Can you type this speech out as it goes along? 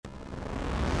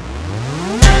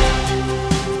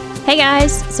Hey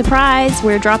guys, surprise,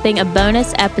 we're dropping a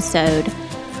bonus episode.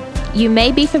 You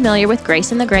may be familiar with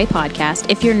Grace and the Gray podcast.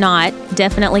 If you're not,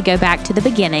 definitely go back to the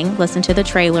beginning, listen to the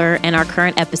trailer and our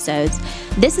current episodes.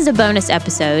 This is a bonus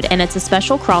episode, and it's a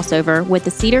special crossover with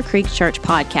the Cedar Creek Church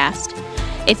podcast.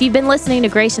 If you've been listening to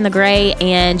Grace and the Gray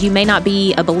and you may not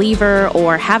be a believer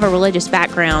or have a religious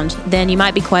background, then you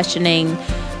might be questioning,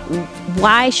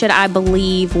 why should I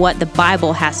believe what the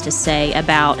Bible has to say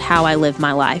about how I live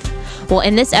my life? Well,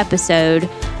 in this episode,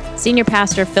 Senior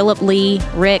Pastor Philip Lee,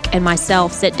 Rick, and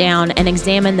myself sit down and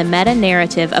examine the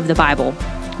meta-narrative of the Bible.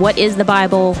 What is the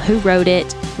Bible? Who wrote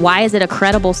it? Why is it a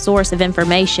credible source of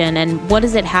information? And what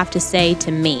does it have to say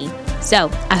to me? So,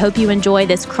 I hope you enjoy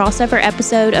this crossover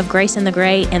episode of Grace and the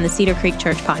Gray and the Cedar Creek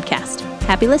Church podcast.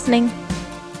 Happy listening.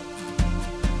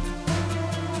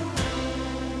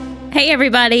 Hey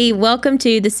everybody, welcome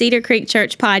to the Cedar Creek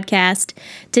Church podcast.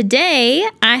 Today,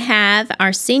 I have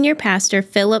our senior pastor,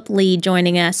 Philip Lee,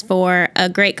 joining us for a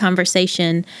great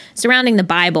conversation surrounding the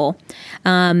Bible.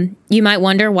 You might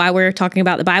wonder why we're talking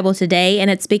about the Bible today,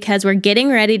 and it's because we're getting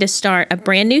ready to start a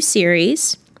brand new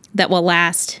series that will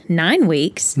last 9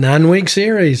 weeks. 9-week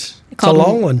series. It's a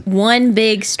long one. One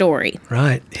Big Story.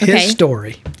 Right. His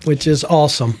story, which is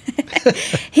awesome.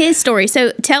 His story.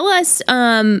 So tell us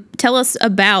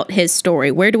about his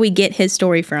story. Where do we get his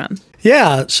story from?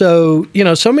 Yeah. So,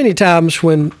 so many times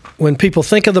when people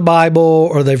think of the Bible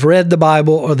or they've read the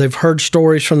Bible or they've heard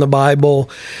stories from the Bible,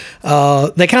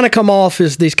 they kind of come off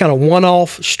as these kind of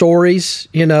one-off stories,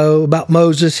 about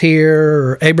Moses here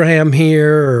or Abraham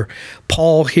here or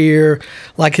Paul here.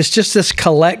 Like it's just this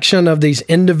collection of these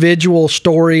individual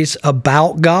stories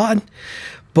about God.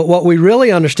 But what we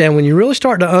really understand, when you really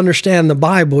start to understand the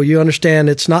Bible, you understand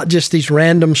it's not just these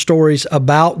random stories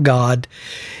about God.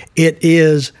 It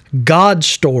is God's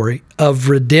story of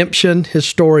redemption, his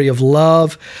story of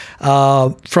love,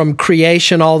 from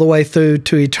creation all the way through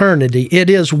to eternity. It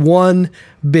is one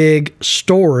big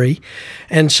story.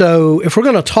 And so if we're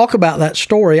going to talk about that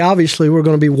story, obviously we're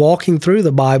going to be walking through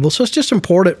the Bible. So it's just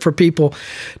important for people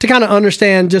to kind of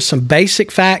understand just some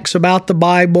basic facts about the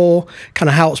Bible, kind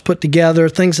of how it's put together,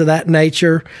 things of that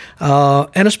nature.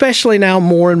 And especially now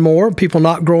more and more, people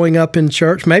not growing up in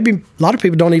church, maybe a lot of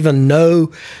people don't even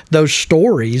know those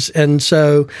stories. And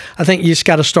so I think you just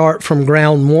got to start from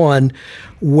ground one.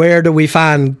 Where do we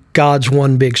find God's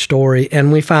one big story?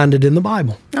 And we find it in the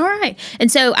Bible. All right.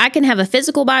 And so I can have a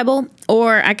physical Bible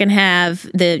or I can have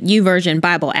the YouVersion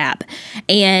Bible app.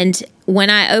 And when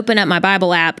I open up my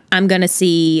Bible app, I'm going to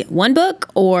see one book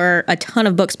or a ton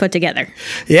of books put together.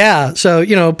 Yeah. So,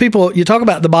 you talk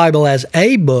about the Bible as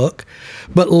a book,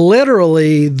 but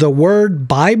literally the word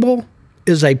Bible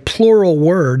is a plural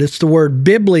word. It's the word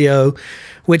biblio,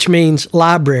 which means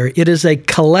library. It is a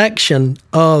collection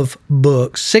of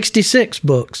books, 66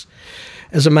 books.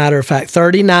 As a matter of fact,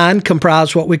 39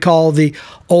 comprise what we call the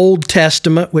Old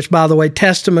Testament, which, by the way,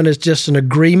 testament is just an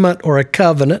agreement or a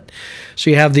covenant.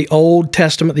 So you have the Old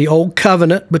Testament, the Old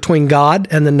Covenant between God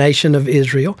and the nation of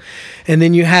Israel. And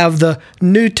then you have the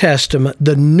New Testament,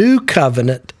 the New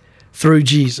Covenant through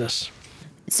Jesus.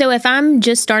 So if I'm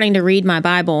just starting to read my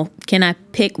Bible, can I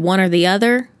pick one or the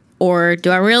other? Or do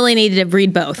I really need to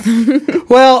read both?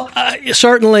 Well,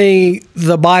 certainly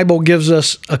the Bible gives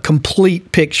us a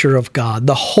complete picture of God,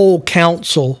 the whole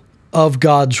counsel of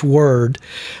God's Word.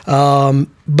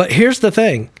 But here's the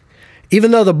thing.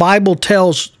 Even though the Bible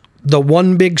tells the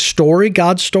one big story,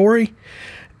 God's story,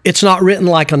 it's not written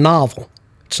like a novel.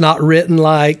 It's not written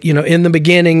like, in the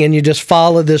beginning and you just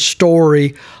follow this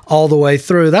story all the way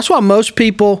through. That's why most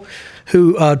people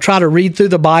who try to read through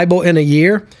the Bible in a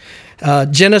year,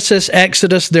 Genesis,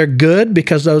 Exodus, they're good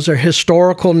because those are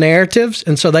historical narratives.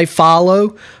 And so they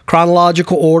follow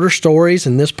chronological order stories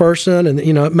and this person and,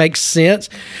 it makes sense.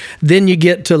 Then you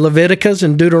get to Leviticus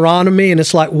and Deuteronomy and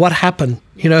it's like, what happened?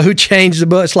 Who changed the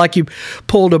book? It's like you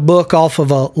pulled a book off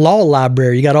of a law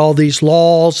library. You got all these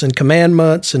laws and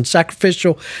commandments and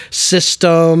sacrificial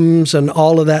systems and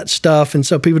all of that stuff. And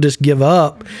so people just give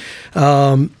up.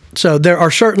 So there are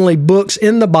certainly books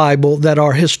in the Bible that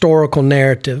are historical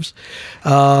narratives,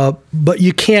 but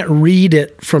you can't read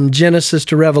it from Genesis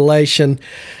to Revelation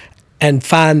and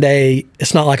find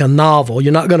it's not like a novel.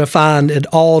 You're not going to find it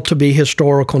all to be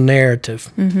historical narrative.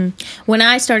 Mm-hmm. When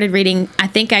I started reading, I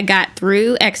think I got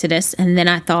through Exodus, and then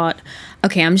I thought,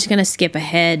 okay, I'm just going to skip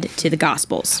ahead to the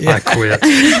Gospels. Yeah. I quit.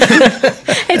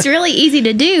 It's really easy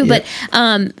to do, but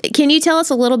can you tell us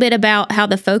a little bit about how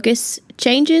the focus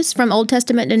changes from Old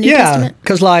Testament to New Yeah, Testament?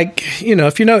 because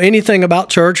if you know anything about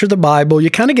church or the Bible, you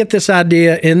kind of get this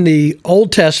idea in the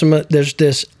Old Testament, there's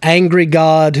this angry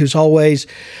God who's always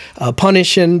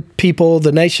punishing people,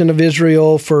 the nation of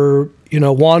Israel, for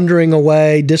wandering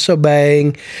away,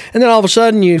 disobeying. And then all of a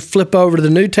sudden you flip over to the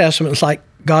New Testament, it's like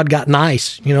God got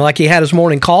nice, like he had his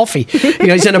morning coffee.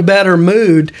 He's in a better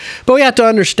mood. But we have to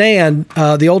understand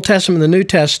the Old Testament and the New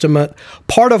Testament,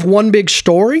 part of one big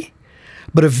story,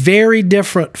 but a very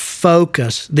different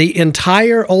focus. The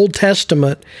entire Old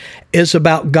Testament is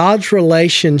about God's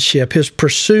relationship, his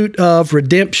pursuit of,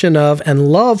 redemption of, and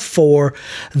love for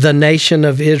the nation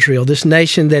of Israel, this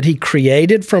nation that he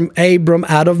created from Abram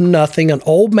out of nothing, an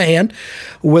old man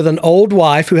with an old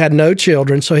wife who had no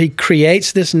children. So he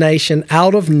creates this nation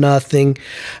out of nothing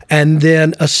and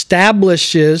then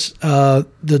establishes the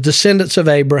descendants of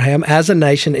Abraham as a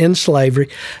nation in slavery.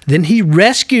 Then he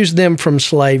rescues them from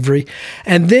slavery,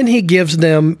 and then he gives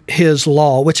them his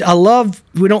law, which I love.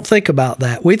 We don't think about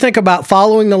that. We think about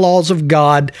following the laws of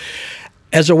God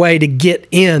as a way to get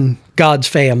in God's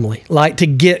family, like to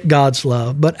get God's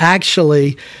love. But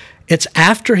actually, it's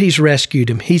after he's rescued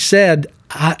him. He said,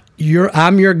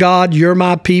 I'm your God, you're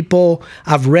my people,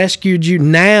 I've rescued you.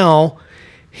 Now,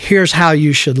 here's how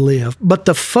you should live. But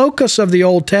the focus of the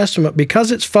Old Testament,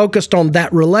 because it's focused on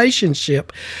that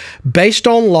relationship based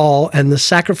on law and the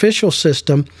sacrificial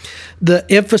system, the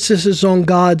emphasis is on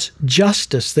God's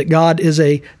justice, that God is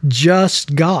a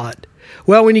just God.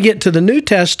 Well, when you get to the New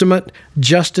Testament,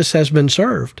 justice has been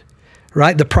served,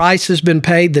 right? The price has been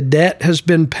paid, the debt has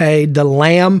been paid, the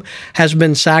lamb has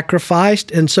been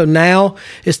sacrificed, and so now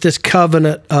it's this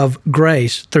covenant of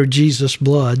grace through Jesus'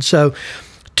 blood. So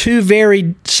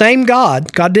same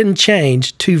God didn't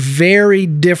change, two very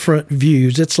different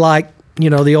views. It's like,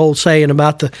 the old saying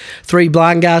about the three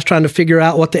blind guys trying to figure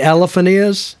out what the elephant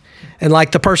is. And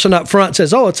like the person up front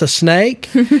says, oh, it's a snake.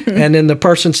 And then the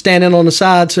person standing on the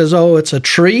side says, oh, it's a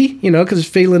tree, because it's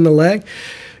feeling the leg.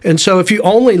 And so if you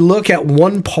only look at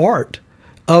one part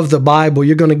of the Bible,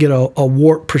 you're going to get a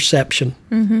warped perception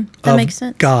That makes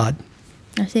sense. God.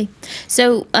 I see.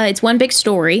 So it's one big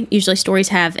story. Usually stories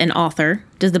have an author.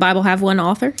 Does the Bible have one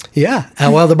author? Yeah.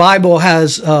 Well, the Bible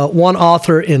has one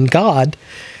author in God,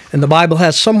 and the Bible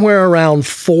has somewhere around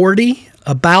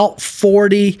about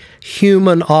 40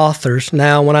 human authors.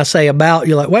 Now, when I say about,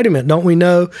 you're like, wait a minute, don't we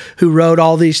know who wrote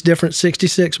all these different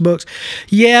 66 books?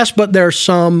 Yes, but there are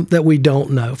some that we don't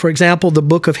know. For example, the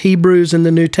book of Hebrews in the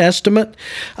New Testament,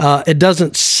 it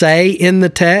doesn't say in the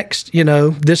text,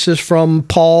 this is from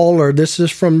Paul or this is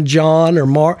from John or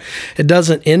Mark. It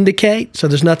doesn't indicate, so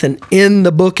there's nothing in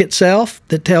the book itself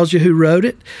that tells you who wrote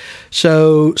it.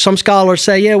 So some scholars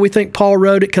say, yeah, we think Paul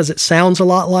wrote it because it sounds a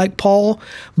lot like Paul,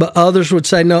 but others would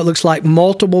say, no, it looks like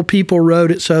multiple people wrote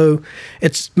it. So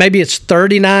maybe it's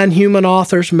 39 human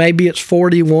authors, maybe it's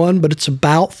 41, but it's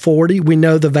about 40. We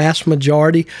know the vast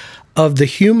majority of the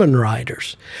human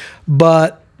writers.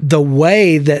 But the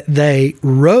way that they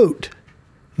wrote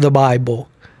the Bible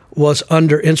was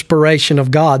under inspiration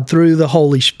of God through the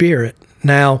Holy Spirit.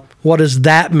 Now, what does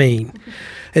that mean?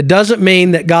 It doesn't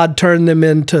mean that God turned them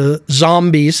into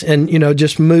zombies and,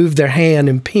 just moved their hand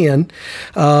and pen.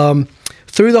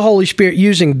 Through the Holy Spirit,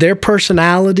 using their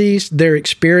personalities, their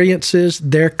experiences,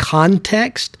 their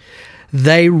context,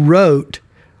 they wrote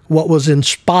what was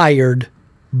inspired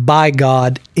by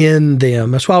God in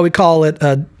them. That's why we call it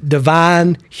a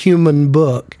divine human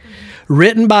book,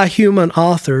 written by human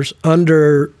authors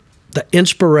under the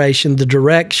inspiration, the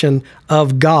direction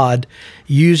of God,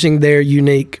 using their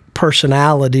unique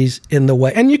personalities in the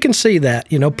way. And you can see that.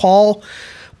 Paul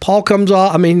comes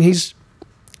off,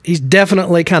 he's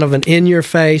definitely kind of an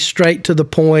in-your-face, straight to the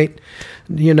point,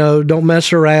 don't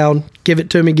mess around, give it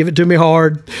to me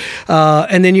hard.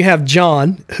 And then you have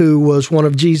John, who was one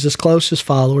of Jesus' closest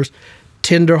followers,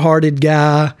 tender-hearted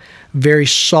guy, very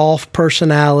soft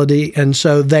personality. And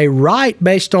so they write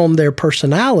based on their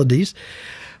personalities,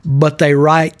 but they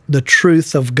write the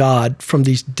truth of God from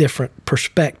these different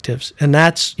perspectives. And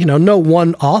that's, no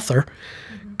one author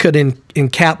could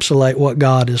encapsulate what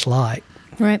God is like.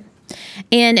 Right.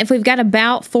 And if we've got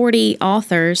about 40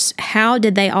 authors, how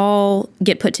did they all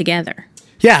get put together?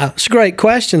 Yeah, it's a great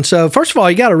question. So first of all,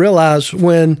 you got to realize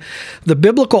when the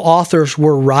biblical authors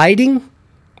were writing,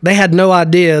 they had no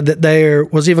idea that there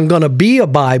was even going to be a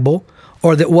Bible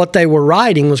or that what they were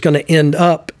writing was going to end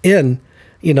up in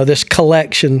this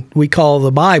collection we call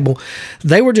the Bible.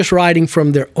 They were just writing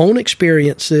from their own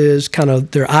experiences, kind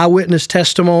of their eyewitness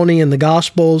testimony in the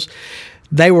Gospels.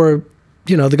 They were,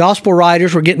 the Gospel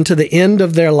writers were getting to the end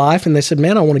of their life, and they said,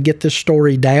 man, I want to get this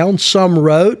story down. Some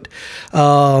wrote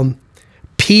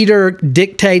Peter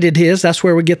dictated his. That's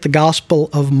where we get the Gospel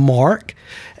of Mark.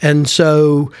 And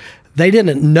so they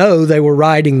didn't know they were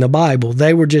writing the Bible.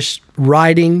 They were just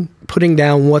writing, putting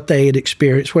down what they had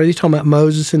experienced. Whether you're talking about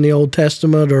Moses in the Old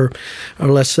Testament or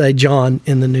let's say John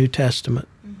in the New Testament.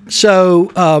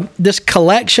 So this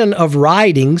collection of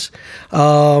writings,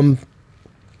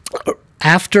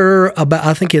 after about,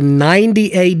 I think in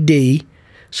 90 A.D.,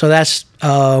 so that's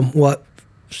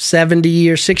 70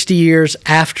 years, 60 years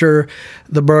after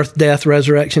the birth, death,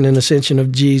 resurrection, and ascension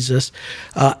of Jesus,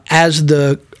 as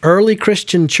the early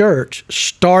Christian church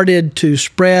started to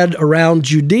spread around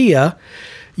Judea,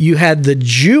 you had the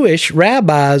Jewish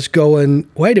rabbis going,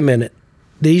 wait a minute,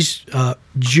 these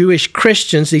Jewish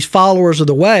Christians, these followers of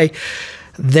the way,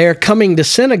 they're coming to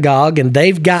synagogue and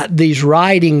they've got these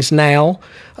writings now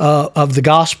of the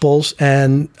Gospels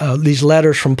and these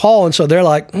letters from Paul. And so they're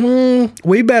like,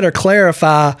 we better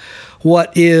clarify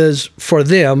what is for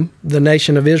them, the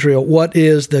nation of Israel, what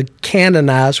is the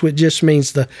canonized, which just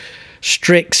means the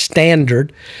strict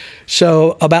standard.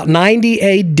 So about 90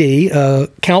 A.D., a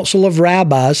council of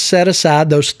rabbis set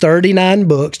aside those 39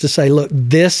 books to say, look,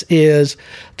 this is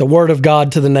the word of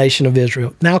God to the nation of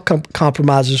Israel. Now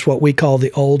compromises what we call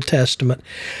the Old Testament.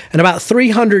 And about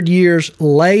 300 years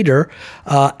later,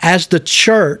 as the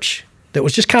church that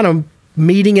was just kind of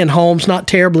meeting in homes, not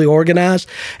terribly organized,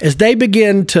 as they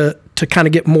begin to kind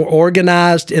of get more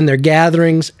organized in their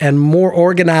gatherings and more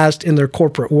organized in their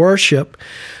corporate worship,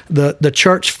 the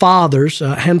church fathers,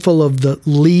 a handful of the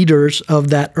leaders of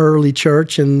that early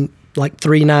church in like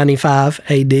 395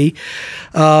 A.D.,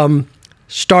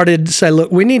 started to say,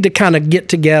 look, we need to kind of get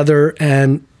together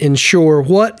and ensure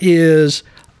what is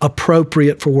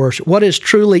appropriate for worship, what is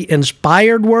truly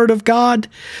inspired word of God,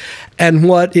 and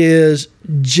what is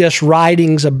just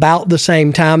writings about the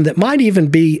same time that might even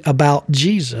be about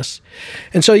Jesus.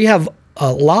 And so you have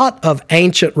a lot of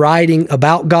ancient writing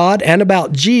about God and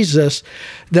about Jesus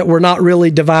that were not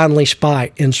really divinely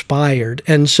inspired.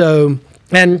 And so,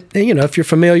 and you know, if you're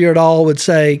familiar at all with,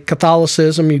 say,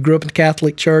 Catholicism, you grew up in the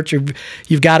Catholic Church,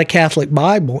 you've got a Catholic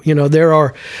Bible. You know, there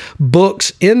are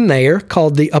books in there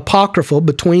called the Apocryphal,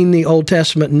 between the Old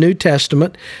Testament and New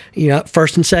Testament, you know,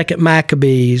 1st and 2nd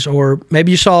Maccabees, or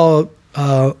maybe you saw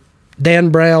Dan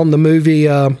Brown, the movie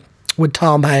with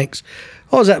Tom Hanks.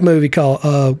 What was that movie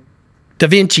called? Da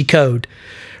Vinci Code,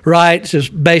 right? It's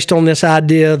just based on this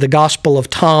idea, the Gospel of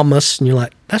Thomas. And you're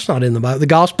like, that's not in the Bible. The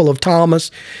Gospel of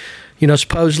Thomas, you know,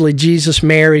 supposedly Jesus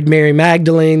married Mary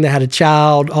Magdalene. They had a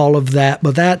child, all of that.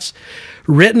 But that's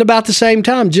written about the same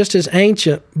time, just as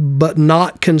ancient, but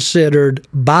not considered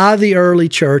by the early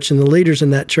church and the leaders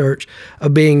in that church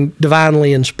of being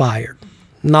divinely inspired.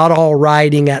 Not all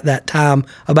writing at that time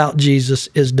about Jesus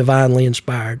is divinely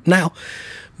inspired. Now,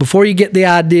 before you get the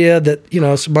idea that, you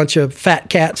know, it's a bunch of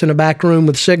fat cats in a back room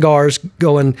with cigars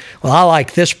going, well, I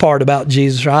like this part about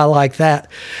Jesus, or I like that.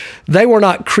 They were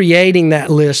not creating that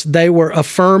list. They were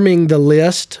affirming the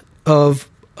list of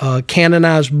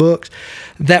canonized books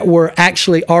that were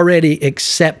actually already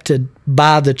accepted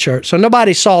by the church. So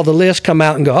nobody saw the list come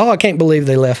out and go, oh, I can't believe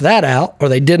they left that out, or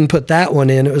they didn't put that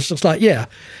one in. It was just like, yeah,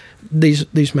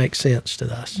 these make sense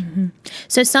to us. Mm-hmm.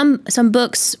 So some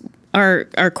books are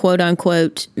quote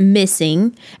unquote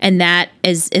missing, and that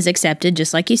is accepted,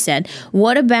 just like you said.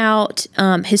 What about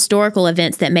historical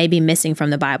events that may be missing from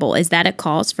the Bible? Is that a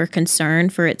cause for concern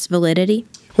for its validity?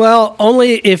 Well,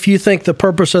 only if you think the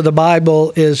purpose of the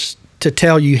Bible is to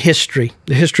tell you history,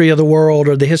 the history of the world,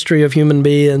 or the history of human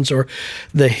beings, or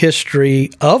the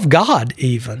history of God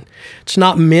even. It's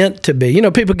not meant to be. You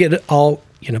know, people get all,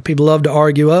 you know, people love to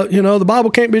argue, oh, you know, the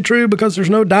Bible can't be true because there's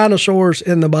no dinosaurs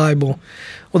in the Bible.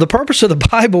 Well, the purpose of the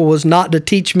Bible was not to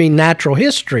teach me natural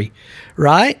history,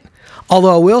 right?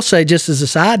 Although I will say, just as a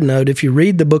side note, if you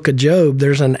read the book of Job,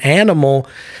 there's an animal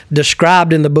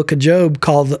described in the book of Job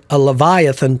called a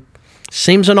Leviathan.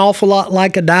 Seems an awful lot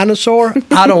like a dinosaur.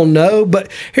 I don't know,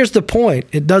 but here's the point.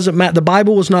 It doesn't matter. The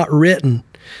Bible was not written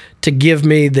to give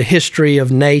me the history of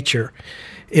nature.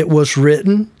 It was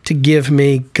written to give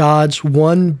me God's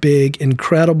one big,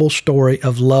 incredible story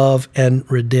of love and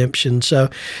redemption. So,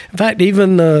 in fact,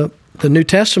 even the New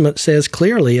Testament says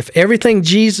clearly, if everything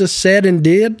Jesus said and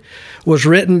did was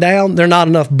written down, there are not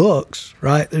enough books,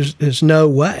 right? There's no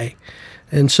way.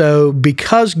 And so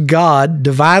because God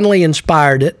divinely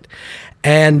inspired it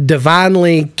and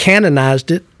divinely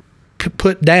canonized it,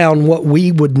 put down what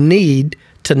we would need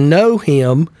to know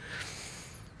him,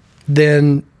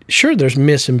 then sure, there's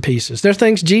missing pieces. There are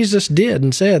things Jesus did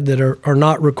and said that are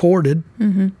not recorded.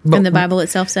 Mm-hmm. But and the Bible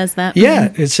itself says that? Yeah,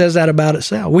 mm-hmm. It says that about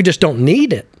itself. We just don't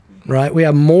need it, right? We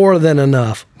have more than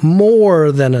enough.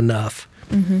 More than enough.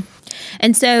 Mm-hmm.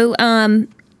 And so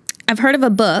I've heard of a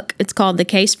book. It's called The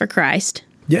Case for Christ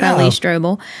by Lee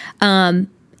Strobel.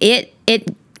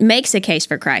 It makes a case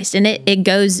for Christ, and it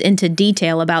goes into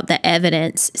detail about the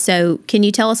evidence. So can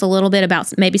you tell us a little bit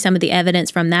about maybe some of the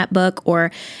evidence from that book,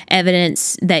 or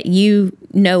evidence that you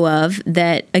know of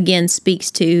that, again, speaks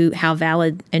to how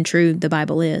valid and true the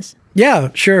Bible is? Yeah,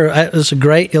 sure. It's a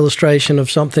great illustration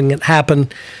of something that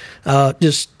happened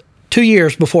just 2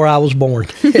 years before I was born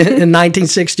in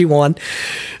 1961.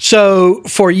 So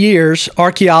for years,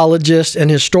 archaeologists and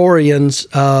historians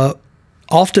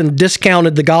often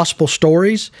discounted the gospel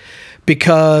stories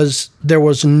because there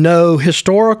was no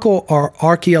historical or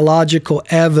archaeological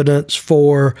evidence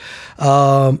for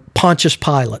Pontius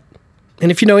Pilate. And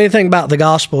if you know anything about the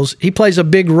Gospels, he plays a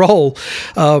big role,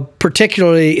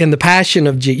 particularly in the Passion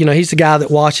of Jesus. You know, he's the guy that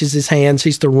washes his hands.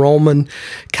 He's the Roman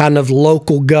kind of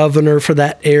local governor for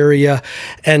that area.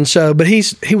 And so, but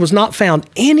he was not found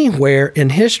anywhere in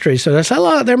history. So they say,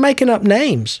 look, they're making up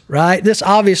names, right? This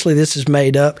is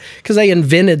made up because they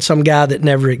invented some guy that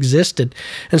never existed.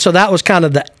 And so that was kind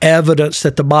of the evidence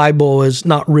that the Bible is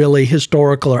not really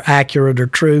historical or accurate or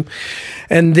true.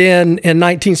 And then in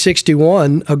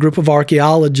 1961, a group of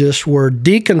archaeologists were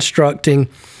deconstructing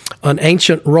an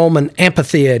ancient Roman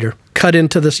amphitheater, cut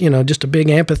into this, just a big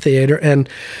amphitheater. And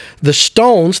the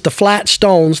stones, the flat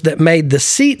stones that made the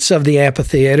seats of the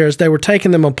amphitheater, as they were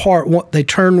taking them apart, they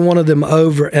turned one of them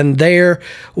over, and there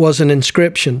was an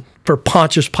inscription for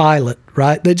Pontius Pilate,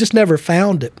 right? They just never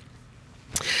found it.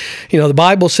 The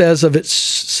Bible says of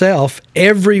itself,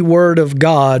 every word of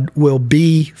God will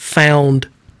be found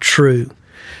true.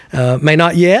 May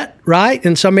not yet, right,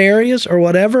 in some areas or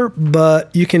whatever,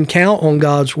 but you can count on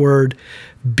God's word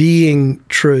being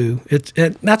true.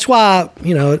 That's why,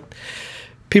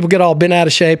 people get all bent out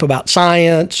of shape about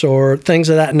science or things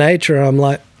of that nature. I'm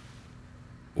like,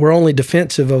 we're only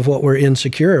defensive of what we're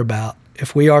insecure about.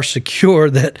 If we are secure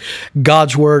that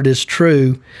God's word is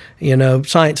true,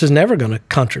 science is never going to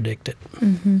contradict it.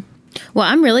 Mm-hmm. Well,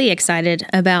 I'm really excited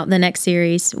about the next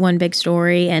series, One Big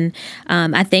Story, and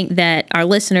I think that our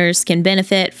listeners can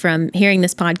benefit from hearing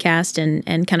this podcast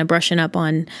and kind of brushing up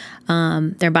on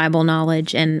their Bible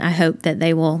knowledge, and I hope that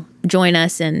they will join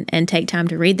us and take time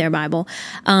to read their Bible.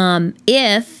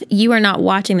 If you are not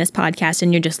watching this podcast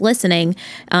and you're just listening,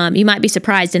 you might be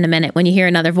surprised in a minute when you hear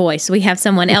another voice. We have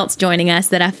someone else joining us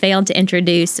that I failed to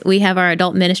introduce. We have our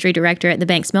adult ministry director at the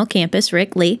Banks Mill campus,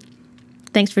 Rick Lee.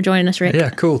 Thanks for joining us, Rick. Yeah,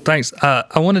 cool. Thanks.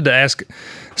 I wanted to ask,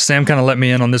 Sam kind of let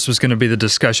me in on this was going to be the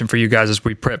discussion for you guys as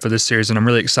we prep for this series, and I'm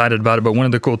really excited about it. But one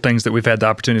of the cool things that we've had the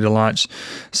opportunity to launch,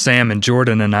 Sam and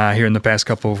Jordan and I, here in the past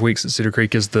couple of weeks at Cedar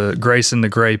Creek, is the Grace in the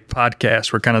Gray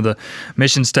podcast, where kind of the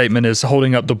mission statement is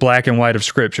holding up the black and white of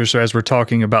Scripture. So as we're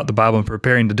talking about the Bible and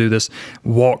preparing to do this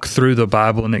walk through the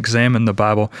Bible and examine the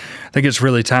Bible, I think it's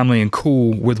really timely and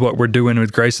cool with what we're doing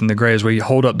with Grace in the Gray as we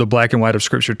hold up the black and white of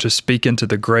Scripture to speak into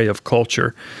the gray of culture.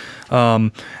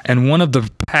 And one of the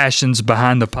passions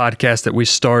behind the podcast that we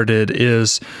started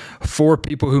is for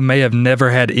people who may have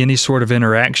never had any sort of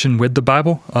interaction with the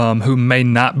Bible, who may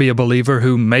not be a believer,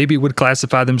 who maybe would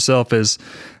classify themselves as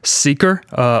seeker,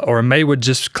 or would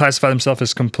just classify themselves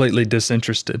as completely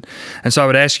disinterested. And so I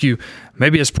would ask you,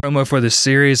 maybe as promo for this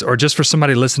series, or just for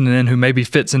somebody listening in who maybe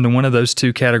fits into one of those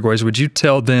two categories, would you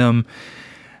tell them,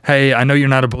 hey, I know you're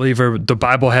not a believer, the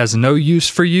Bible has no use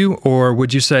for you? Or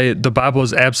would you say the Bible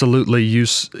is absolutely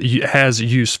has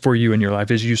use for you in your life,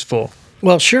 is useful?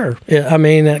 Well, sure. Yeah, I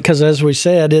mean, because as we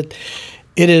said, it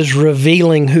is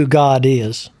revealing who God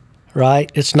is,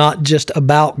 right? It's not just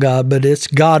about God, but it's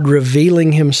God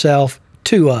revealing himself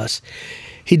to us.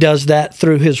 He does that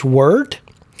through his word,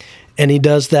 and he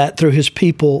does that through his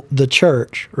people, the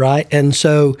church, right? And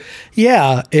so,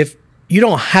 yeah, if you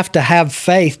don't have to have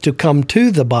faith to come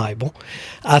to the Bible.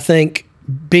 I think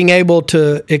being able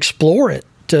to explore it,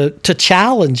 to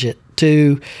challenge it,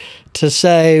 to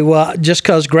say, well, just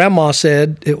because Grandma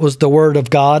said it was the Word of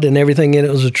God and everything in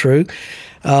it was true,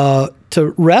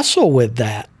 to wrestle with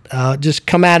that, just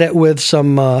come at it with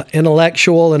some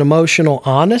intellectual and emotional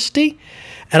honesty.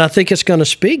 And I think it's going to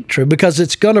speak true, because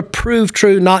it's going to prove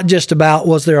true not just about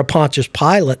was there a Pontius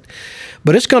Pilate,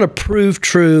 but it's going to prove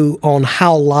true on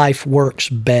how life works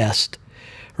best,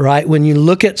 right? When you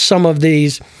look at some of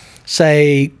these,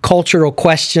 say, cultural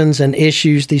questions and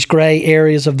issues, these gray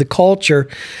areas of the culture,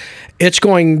 it's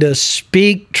going to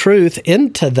speak truth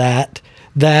into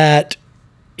that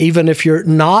even if you're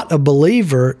not a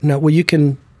believer, you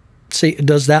can see,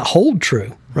 does that hold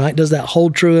true? Right? Does that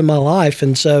hold true in my life?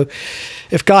 And so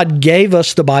if God gave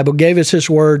us the Bible, gave us his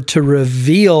word to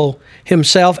reveal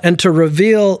himself and to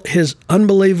reveal his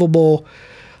unbelievable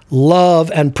love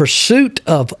and pursuit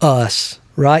of us,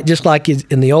 right? Just like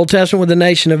in the Old Testament with the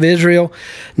nation of Israel,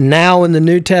 now in the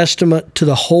New Testament to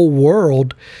the whole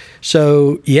world.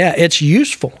 So, yeah, it's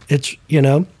useful. It's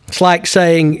like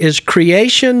saying, is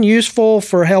creation useful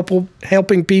for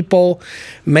helping people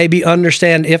maybe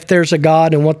understand if there's a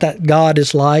God and what that God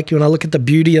is like? When I look at the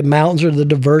beauty of mountains or the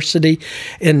diversity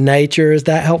in nature, is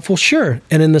that helpful? Sure.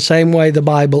 And in the same way, the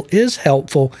Bible is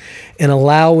helpful in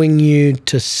allowing you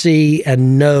to see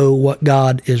and know what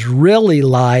God is really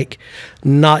like,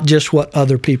 not just what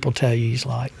other people tell you he's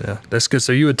like. Yeah, that's good.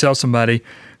 So you would tell somebody,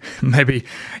 maybe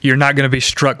you're not going to be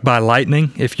struck by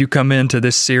lightning if you come into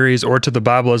this series or to the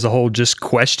Bible as a whole just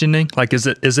questioning. Like, is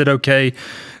it okay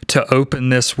to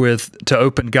open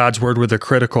God's Word with a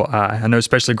critical eye? I know,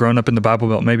 especially growing up in the Bible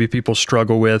Belt, maybe people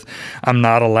struggle with, I'm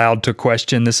not allowed to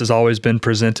question. This has always been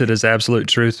presented as absolute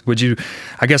truth.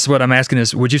 I guess what I'm asking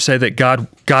is, would you say that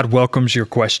God welcomes your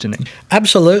questioning?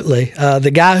 Absolutely.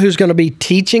 The guy who's going to be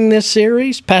teaching this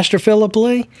series, Pastor Philip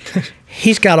Lee,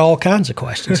 he's got all kinds of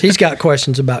questions. He's got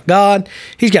questions about God.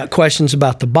 He's got questions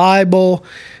about the Bible.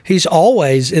 He's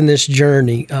always in this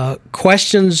journey.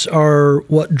 Questions are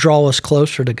what draw us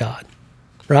closer to God,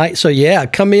 right? So, yeah,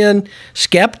 come in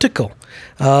skeptical.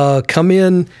 Come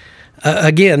in,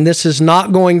 again, this is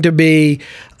not going to be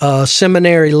a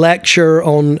seminary lecture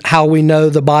on how we know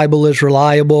the Bible is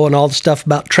reliable and all the stuff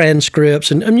about transcripts.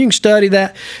 And you can study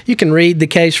that. You can read The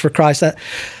Case for Christ.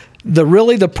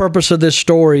 The purpose of this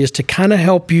story is to kind of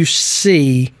help you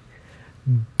see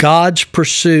God's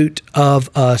pursuit of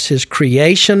us, his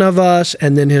creation of us,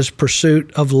 and then his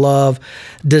pursuit of love,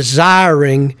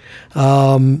 desiring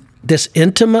this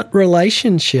intimate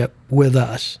relationship with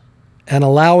us and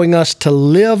allowing us to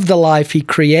live the life he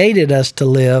created us to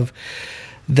live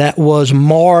that was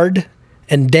marred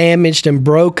and damaged and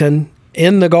broken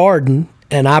in the garden.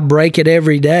 And I break it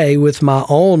every day with my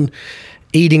own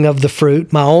eating of the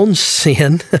fruit, my own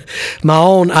sin,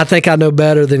 I think I know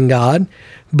better than God,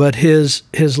 but his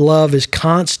love is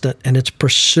constant and it's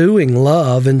pursuing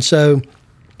love. And so,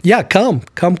 yeah, come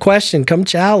question, come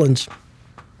challenge.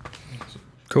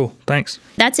 Cool. Thanks.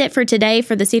 That's it for today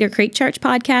for the Cedar Creek Church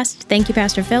podcast. Thank you,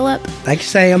 Pastor Philip. Thank you,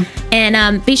 Sam.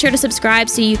 And be sure to subscribe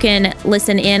so you can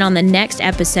listen in on the next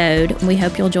episode. We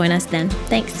hope you'll join us then.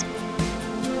 Thanks.